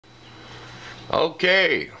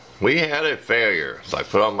Okay, we had a failure, so I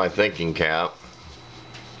put on my thinking cap.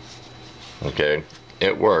 Okay,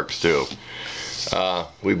 it works too.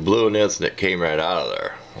 We blew this and it came right out of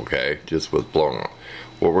there. Okay, just with blowing.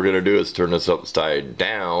 What we're gonna do is turn this upside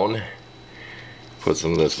down, put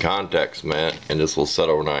some of this contact cement, and this will set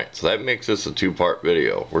overnight. So that makes this a two-part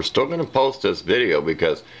video. We're still gonna post this video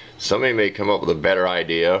because somebody may come up with a better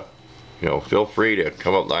idea. You know, feel free to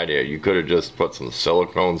come up with an idea. You could have just put some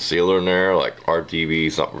silicone sealer in there, like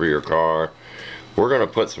RTV, something for your car. We're going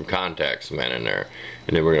to put some contact cement in there.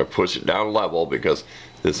 And then we're going to push it down level because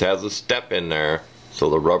this has a step in there.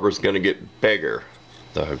 So the rubber's going to get bigger.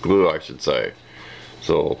 The glue, I should say.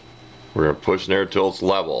 So we're going to push in there until it's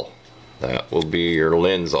level. That will be your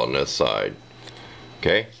lens on this side.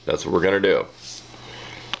 Okay, that's what we're going to do.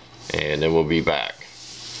 And then we'll be back.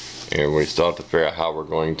 And we still have to figure out how we're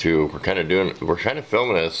going to, we're kind of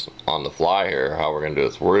filming this on the fly here, how we're going to do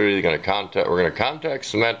this. We're either going to contact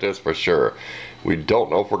cement this for sure. We don't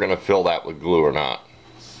know if we're going to fill that with glue or not.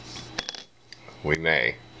 We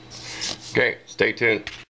may. Okay, stay tuned.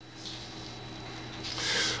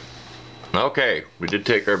 Okay, we did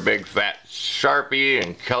take our big fat Sharpie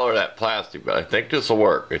and color that plastic, but I think this will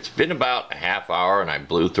work. It's been about a half hour and I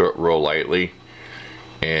blew through it real lightly.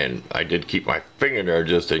 And I did keep my finger there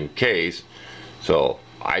just in case, so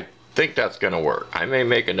I think that's gonna work. I may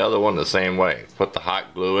make another one the same way. Put the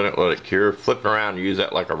hot glue in it, let it cure, flip it around, use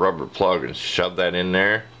that like a rubber plug and shove that in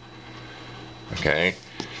there. Okay,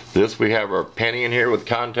 this we have our penny in here with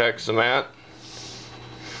contact cement.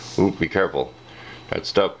 Ooh, be careful. That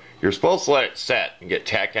stuff, you're supposed to let it set and get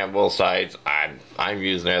tacky on both sides. I'm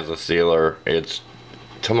using it as a sealer. It's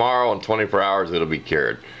tomorrow in 24 hours it'll be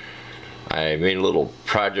cured. I made a little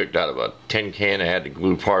project out of a tin can. I had to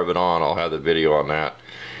glue part of it on. I'll have the video on that.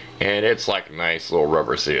 And it's like a nice little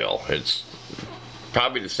rubber seal. It's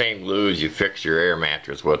probably the same glue as you fix your air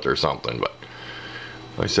mattress with or something. But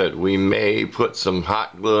like I said, we may put some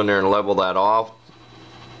hot glue in there and level that off,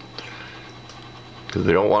 because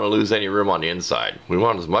we don't want to lose any room on the inside. We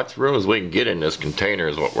want as much room as we can get in this container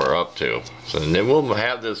is what we're up to. So, and then we'll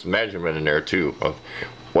have this measurement in there too of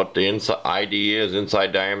what the inside ID is,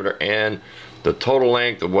 inside diameter, and the total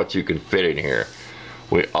length of what you can fit in here.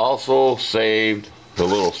 We also saved the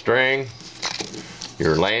little string,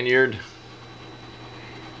 your lanyard.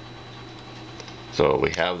 So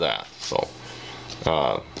we have that. So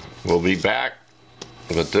we'll be back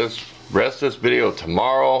with this rest of this video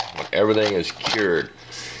tomorrow when everything is cured.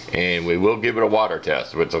 And we will give it a water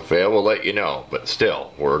test. If it's a fail, we'll let you know. But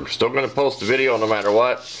still, we're still going to post the video no matter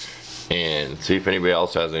what. And see if anybody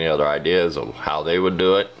else has any other ideas of how they would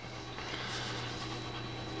do it.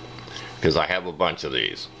 Because I have a bunch of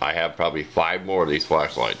these. I have probably 5 more of these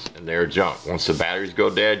flashlights. And they're junk. Once the batteries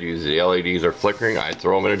go dead, usually the LEDs are flickering, I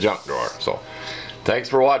throw them in a junk drawer. So, thanks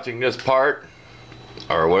for watching this part.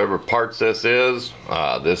 Or whatever parts this is.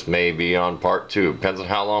 This may be on part 2. Depends on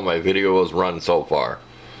how long my video has run so far.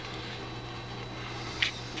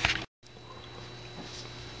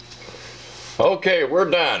 Okay, we're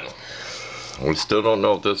done. We still don't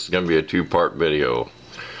know if this is going to be a 2-part video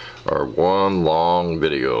or one long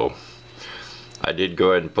video. I did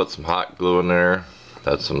go ahead and put some hot glue in there.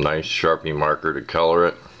 That's some nice Sharpie marker to color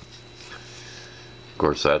it. Of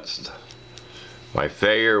course, that's my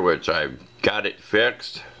failure, which I've got it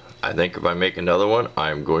fixed. I think if I make another one,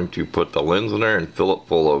 I'm going to put the lens in there and fill it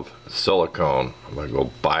full of silicone. I'm going to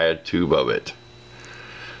go buy a tube of it.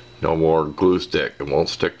 No more glue stick. It won't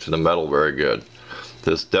stick to the metal very good.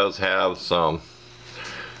 This does have some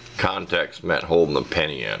contact cement holding the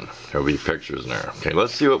penny in. There'll be pictures in there. Okay,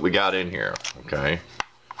 let's see what we got in here. Okay,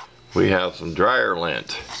 we have some dryer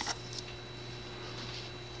lint.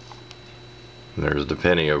 And there's the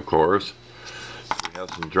penny, of course. We have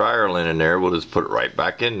some dryer lint in there. We'll just put it right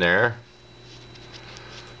back in there.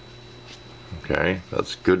 Okay,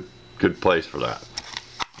 that's good place for that.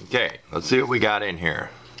 Okay, let's see what we got in here.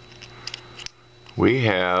 We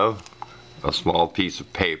have a small piece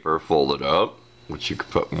of paper folded up, which you could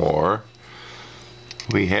put more.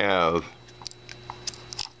 We have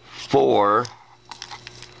 4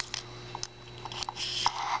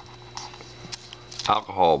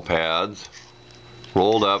 alcohol pads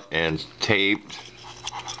rolled up and taped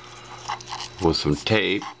with some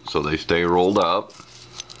tape so they stay rolled up.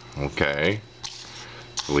 Okay,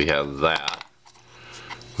 so we have that.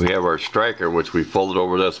 We have our striker, which we folded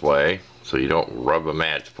over this way so you don't rub a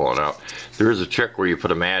match pulling out. There is a trick where you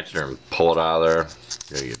put a match in there and pull it out of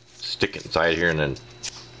there. You stick it inside here and then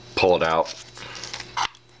pull it out.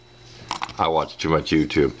 I watch too much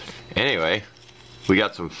YouTube. Anyway, we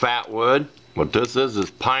got some fat wood. What this is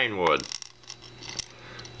pine wood.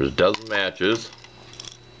 There's a dozen matches.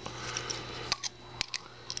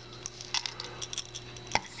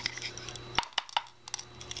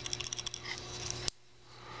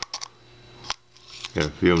 And a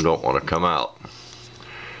few of them don't want to come out.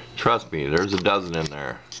 Trust me, there's a dozen in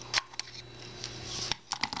there.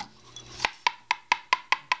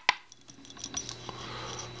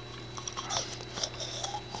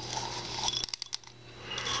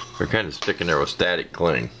 They're kind of sticking there with static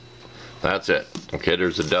cling. That's it. Okay,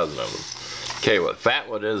 there's a dozen of them. Okay, what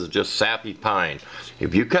fatwood is just sappy pine.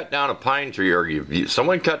 If you cut down a pine tree, or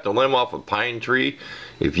someone cut the limb off a pine tree,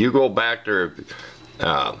 if you go back there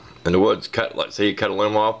in the woods, let's say you cut a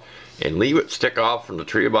limb off, and leave it stick off from the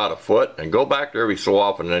tree about a foot, and go back there every so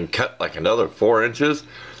often, and then cut like another 4 inches,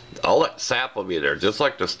 all that sap will be there, just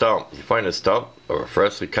like the stump. You find a stump of a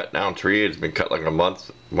freshly cut down tree, it's been cut like a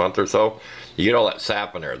month or so, you get all that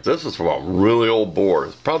sap in there. This is from a really old board.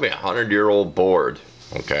 It's probably a 100-year-old board,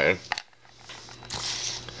 okay?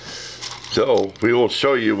 So, we will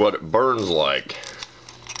show you what it burns like.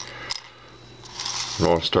 We're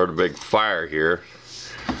going to start a big fire here.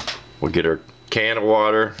 We'll get our can of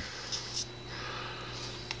water.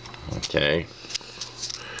 Okay.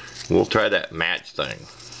 We'll try that match thing.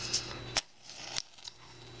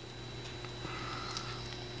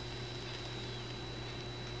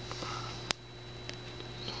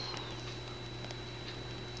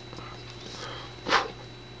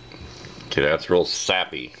 Okay, that's real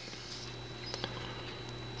sappy.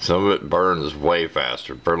 Some of it burns way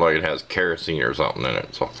faster. Burn like it has kerosene or something in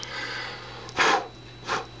it. So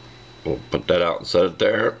we'll put that out and set it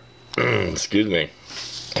there. Excuse me.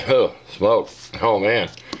 Oh, smoke. Oh man.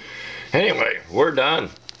 Anyway, we're done.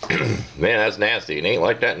 Man, that's nasty. It ain't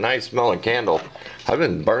like that nice smelling candle. I've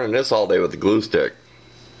been burning this all day with the glue stick.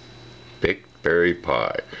 Pickberry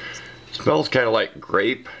pie. Smells kind of like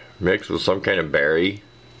grape mixed with some kind of berry.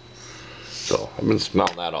 So I've been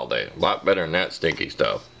smelling that all day. A lot better than that stinky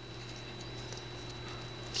stuff.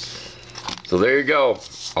 So there you go.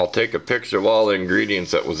 I'll take a picture of all the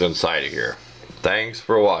ingredients that was inside of here. Thanks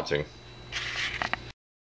for watching.